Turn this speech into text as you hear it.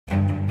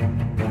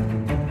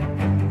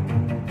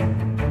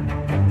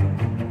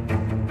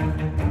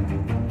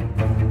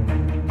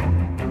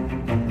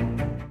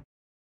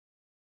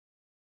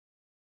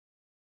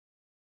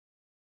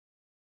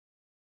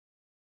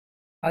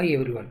Hi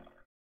everyone.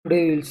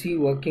 Today we will see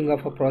working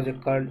of a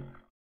project called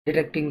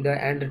detecting the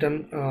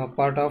handwritten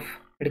part of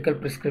medical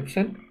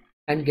prescription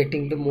and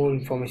getting the more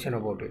information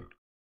about it.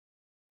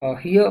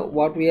 Here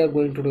what we are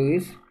going to do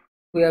is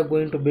we are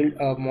going to build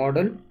a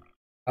model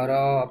or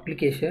a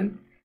application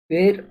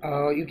where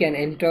you can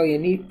enter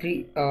any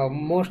three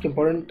most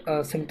important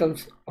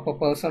symptoms of a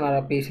person or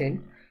a patient.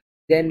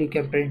 Then you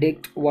can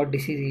predict what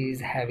disease he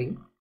is having.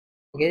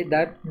 Okay,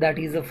 that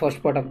is the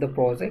first part of the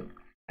project.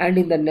 And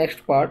in the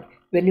next part,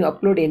 when you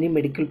upload any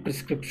medical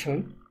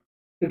prescription,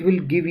 it will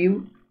give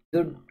you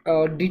the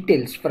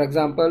details. For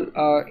example,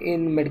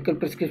 in medical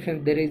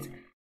prescription there is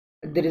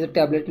a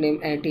tablet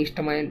named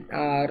antihistamine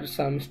or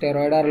some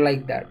steroid or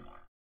like that.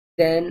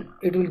 Then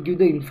it will give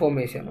the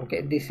information. Okay,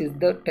 this is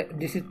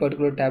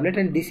particular tablet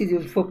and this is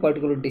used for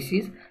particular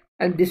disease,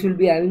 and this will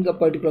be having a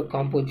particular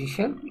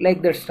composition,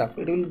 like that stuff.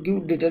 It will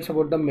give details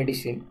about the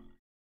medicine.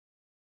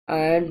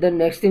 And the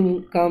next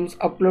thing comes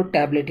upload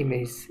tablet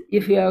image.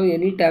 If you have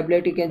any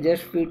tablet, you can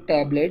just feed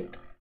tablet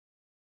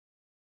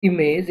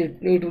image.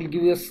 It will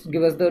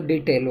give us the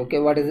detail. Okay,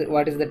 what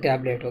is the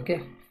tablet,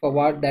 okay, for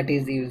what that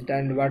is used,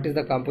 and what is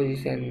the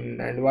composition,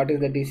 and what is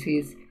the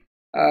disease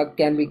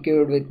can be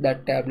cured with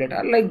that tablet,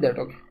 or like that.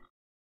 Okay,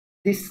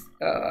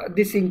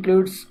 this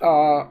includes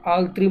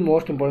all three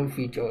most important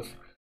features.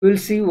 We'll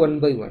see one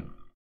by one.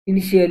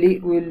 Initially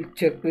we'll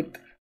check with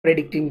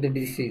predicting the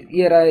disease.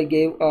 Here I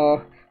gave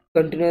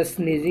continuous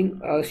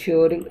sneezing,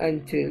 shivering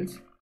and chills,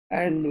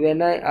 and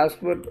when I ask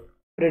for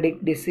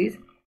predict disease,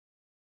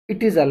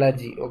 it is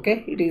allergy.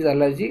 Okay, it is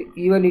allergy.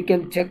 Even you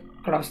can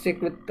cross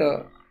check with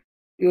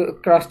your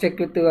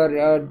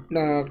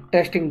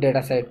testing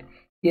data set.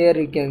 Here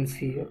you can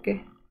see,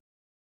 okay,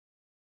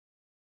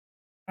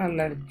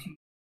 allergy,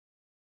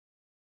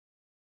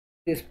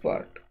 this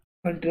part,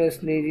 continuous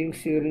sneezing,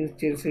 shivering,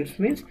 chills, it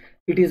means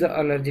it is an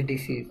allergy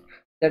disease.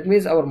 That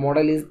means our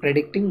model is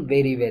predicting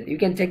very well. You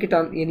can check it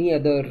on any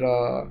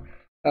other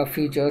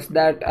features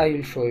that I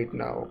will show it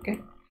now. Okay,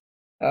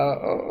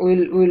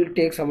 we'll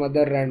take some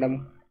other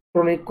random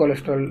chronic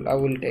cholesterol. I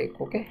will take.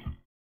 Okay,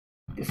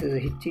 this is a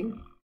hitching.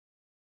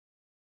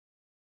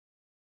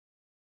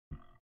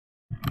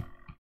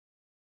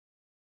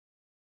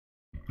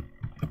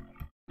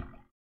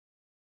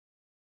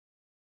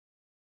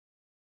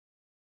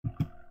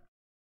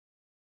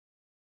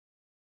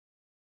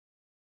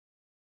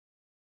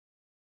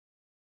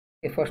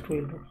 Okay, first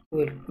we'll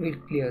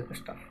clear the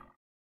stuff.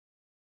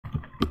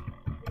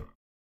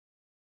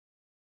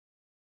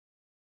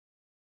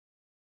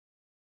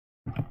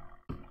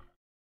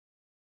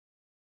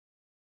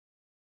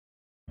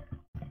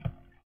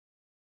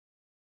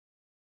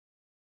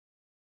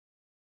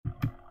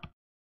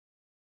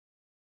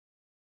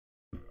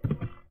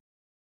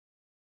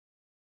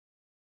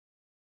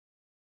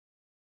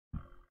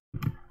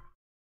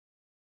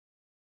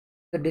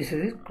 The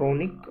disease is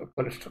chronic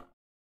cholesterol.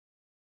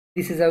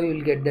 This is how you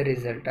will get the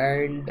result,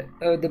 and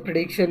the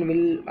prediction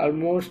will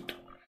almost,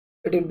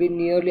 it will be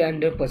nearly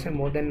 100%,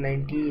 more than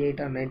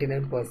 98 or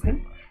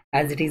 99%,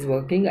 as it is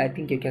working. I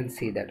think you can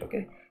see that.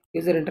 Okay,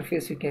 user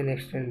interface, you can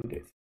extend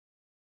this.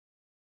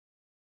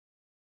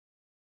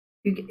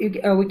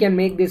 We can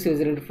make this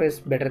user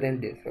interface better than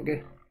this.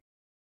 Okay,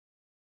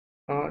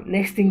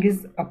 next thing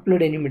is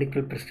upload any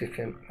medical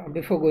prescription.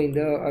 Before going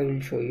there, I will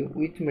show you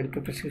which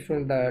medical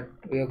prescription that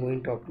we are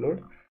going to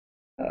upload.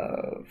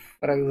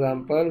 For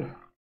example,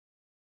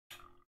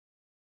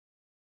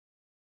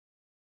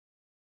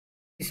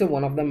 this is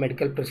one of the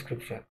medical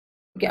prescription.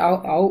 Okay,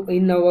 how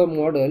in our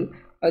model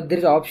there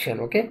is option.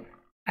 Okay,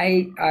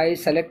 I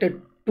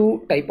selected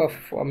two type of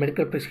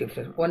medical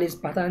prescriptions. One is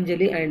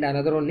Patanjali and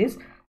another one is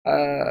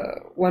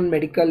one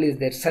medical is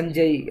there,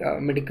 Sanjay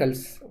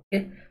medicals.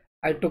 Okay,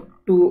 I took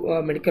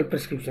two medical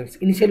prescriptions.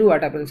 Initially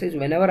what happens is,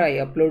 whenever I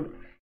upload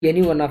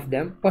any one of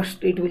them,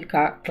 first it will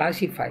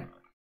classify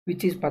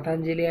which is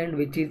Patanjali and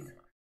which is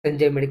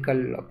Sanjay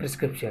medical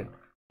prescription.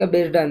 So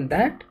based on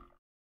that,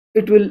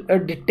 it will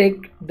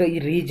detect the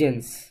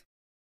regions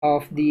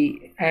of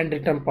the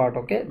handwritten part.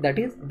 Okay, that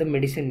is the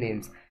medicine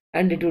names,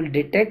 and it will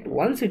detect.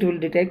 Once it will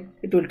detect,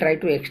 it will try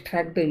to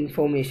extract the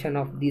information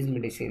of these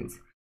medicines.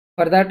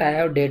 For that I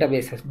have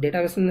databases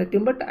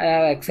nothing, but I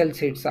have Excel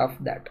sheets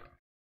of that.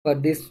 For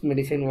this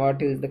medicine,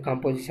 what is the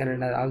composition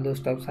and all those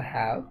stuffs I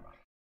have.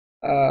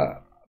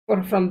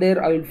 From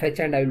there I will fetch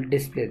and I will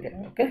display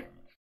there. Okay,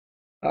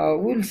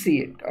 we'll see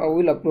it.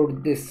 We'll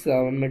upload this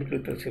medical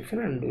prescription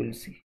and we'll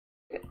see.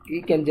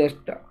 You can just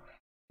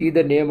see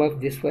the name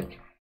of this one.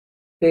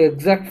 The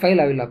exact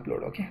file I will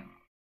upload. Okay,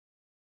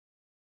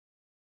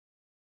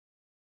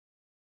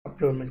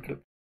 upload medical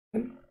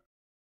prescription.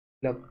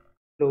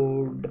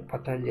 Upload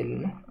Patanjali.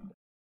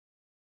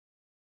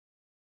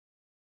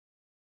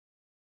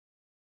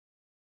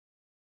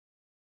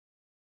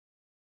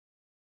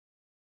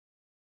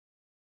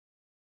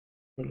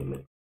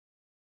 No?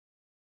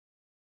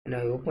 And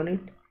I open it.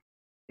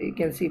 You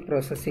can see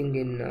processing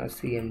in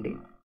CMD.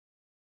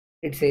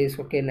 It says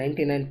okay,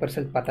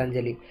 99%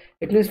 Patanjali.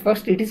 It means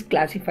first it is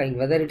classifying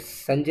whether it's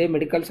Sanjay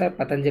medicals or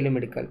Patanjali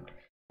medical.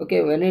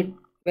 Okay, when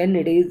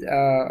it is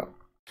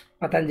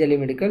Patanjali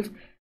Medicals,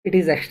 it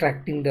is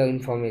extracting the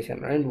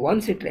information, and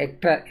once it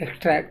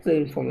extracts the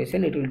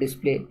information, it will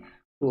display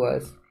to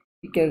us.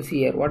 You can see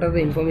here what are the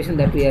information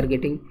that we are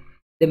getting.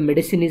 The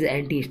medicine is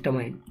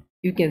antihistamine.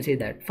 You can see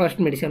that first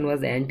medicine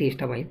was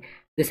antihistamine,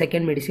 the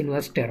second medicine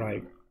was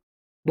steroid.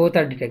 Both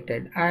are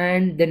detected,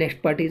 and the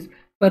next part is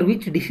for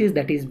which disease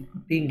that is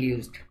being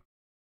used.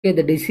 Okay,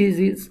 the disease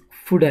is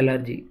food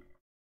allergy,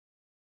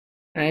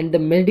 and the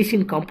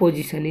medicine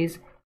composition is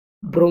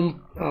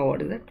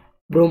what is that,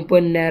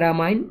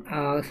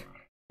 brompheniramine,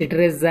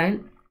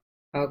 cetirizine,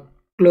 uh,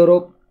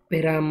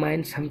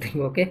 chloropyramine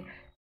something. Okay,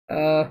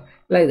 uh,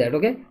 like that.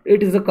 Okay,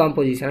 it is the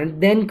composition,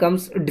 and then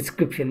comes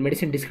description,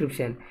 medicine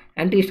description.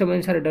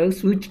 Antihistamines are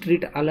drugs which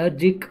treat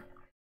allergic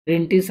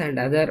rhinitis and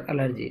other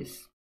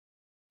allergies.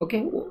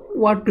 Okay,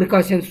 what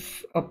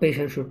precautions a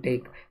patient should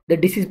take? The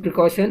disease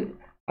precaution: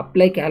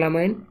 apply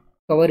calamine,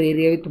 cover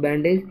area with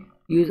bandage,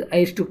 use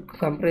ice to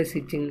compress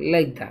itching,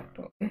 like that.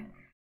 Okay,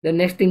 the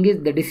next thing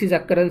is the disease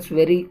occurrence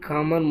very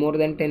common, more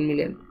than 10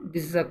 million.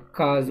 This is a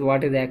cause,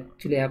 what is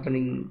actually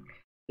happening,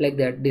 like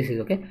that disease.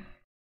 Okay,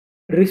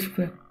 risk: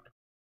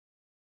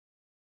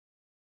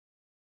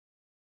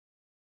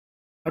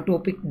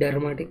 atopic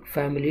dermatic,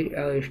 family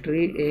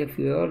history, a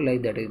fever,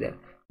 like that is there.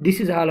 This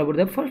is all about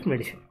the first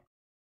medicine.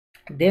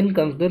 Then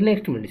comes the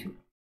next medicine.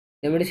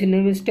 The medicine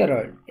name is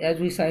steroid, as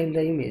we saw in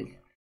the image.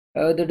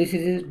 The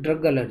disease is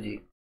drug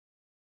allergy.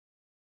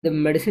 The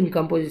medicine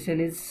composition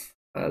is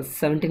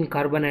 17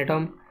 carbon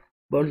atom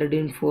bonded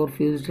in 4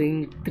 fused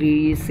ring,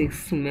 3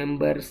 6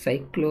 member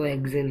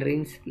cyclohexane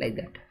rings, like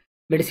that.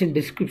 Medicine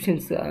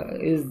descriptions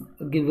is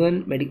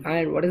given,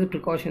 and what are the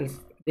precautions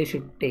they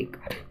should take?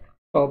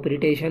 Stop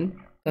irritation,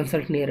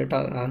 consult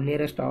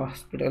nearest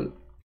hospital,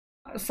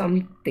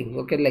 something.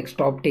 Okay, like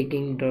stop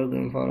taking drug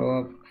and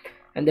follow up,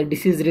 and the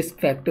disease risk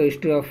factor,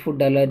 history of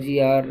food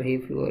allergy or hay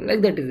fever,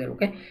 like that is there.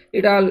 Okay,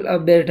 it all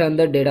built on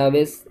the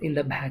database in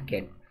the back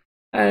end.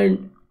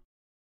 And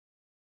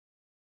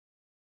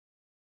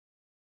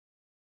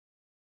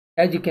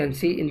as you can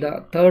see in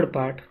the third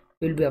part,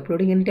 we'll be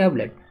uploading in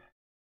tablet.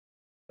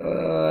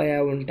 I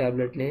have one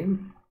tablet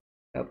name,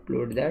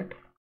 upload that.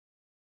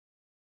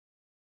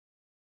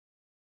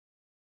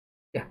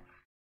 Yeah,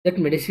 that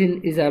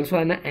medicine is also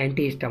an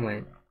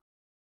antihistamine.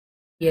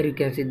 Here you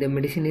can see the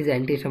medicine is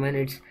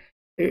antihistamine.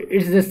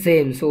 It's the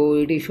same, so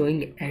it is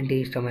showing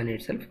antihistamine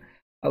itself.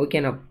 We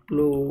can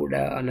upload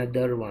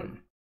another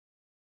one.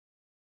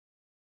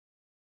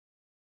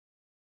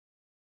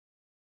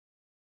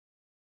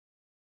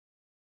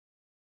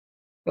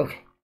 Okay,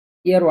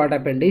 here what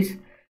happened is,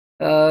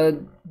 uh,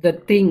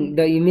 the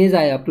image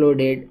I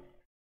uploaded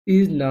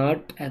is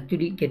not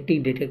actually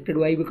getting detected.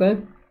 Why? Because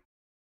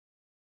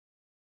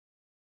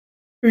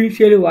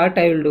initially what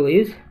I will do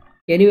is,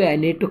 anyway I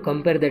need to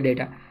compare the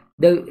data.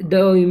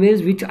 The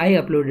image which I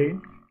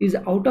uploaded is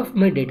out of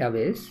my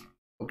database.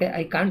 Okay,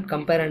 I can't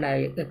compare, and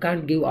I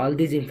can't give all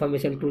this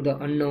information to the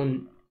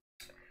unknown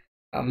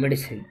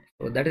medicine.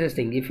 So that is the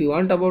thing. If you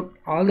want about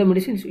all the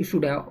medicines, you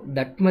should have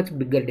that much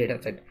bigger data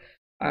set.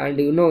 And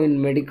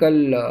in medical,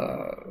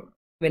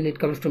 when it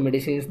comes to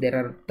medicines, there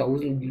are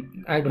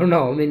thousand, I don't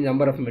know how many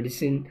number of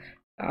medicine,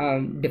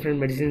 different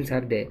medicines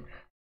are there.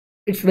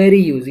 It's very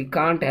huge. You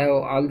can't have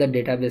all the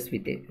database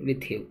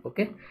with you.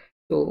 Okay,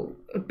 so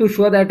to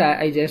show that,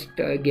 I just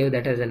gave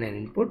that as an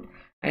input,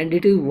 and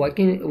it is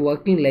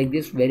working like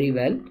this very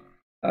well.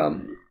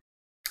 um,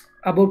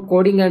 about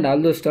coding and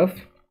all those stuff,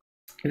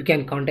 you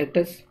can contact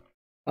us.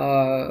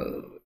 uh,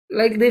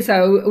 like this,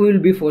 I will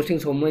be posting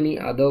so many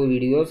other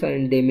videos,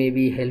 and they may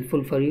be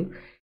helpful for you.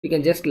 You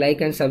can just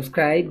like and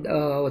subscribe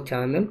our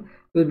channel.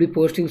 We'll be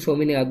posting so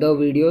many other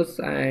videos,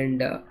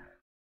 and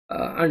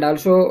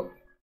also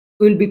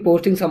we'll be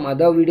posting some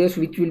other videos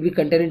which will be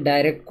containing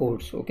direct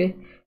codes. Okay,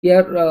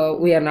 here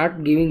we are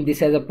not giving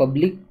this as a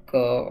public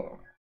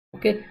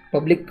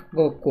public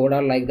code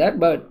or like that,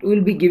 but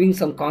we'll be giving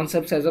some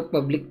concepts as a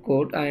public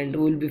code, and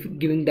we'll be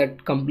giving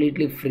that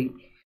completely free.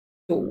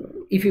 So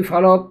if you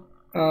follow up,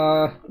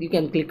 you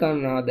can click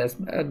on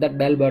that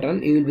bell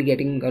button. You will be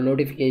getting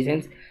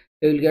notifications.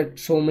 You will get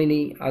so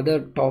many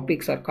other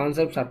topics or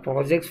concepts or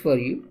projects for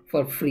you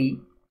for free.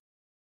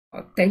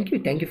 Thank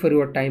you for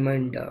your time,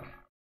 and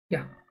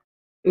yeah,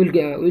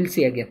 we'll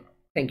see again.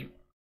 Thank you.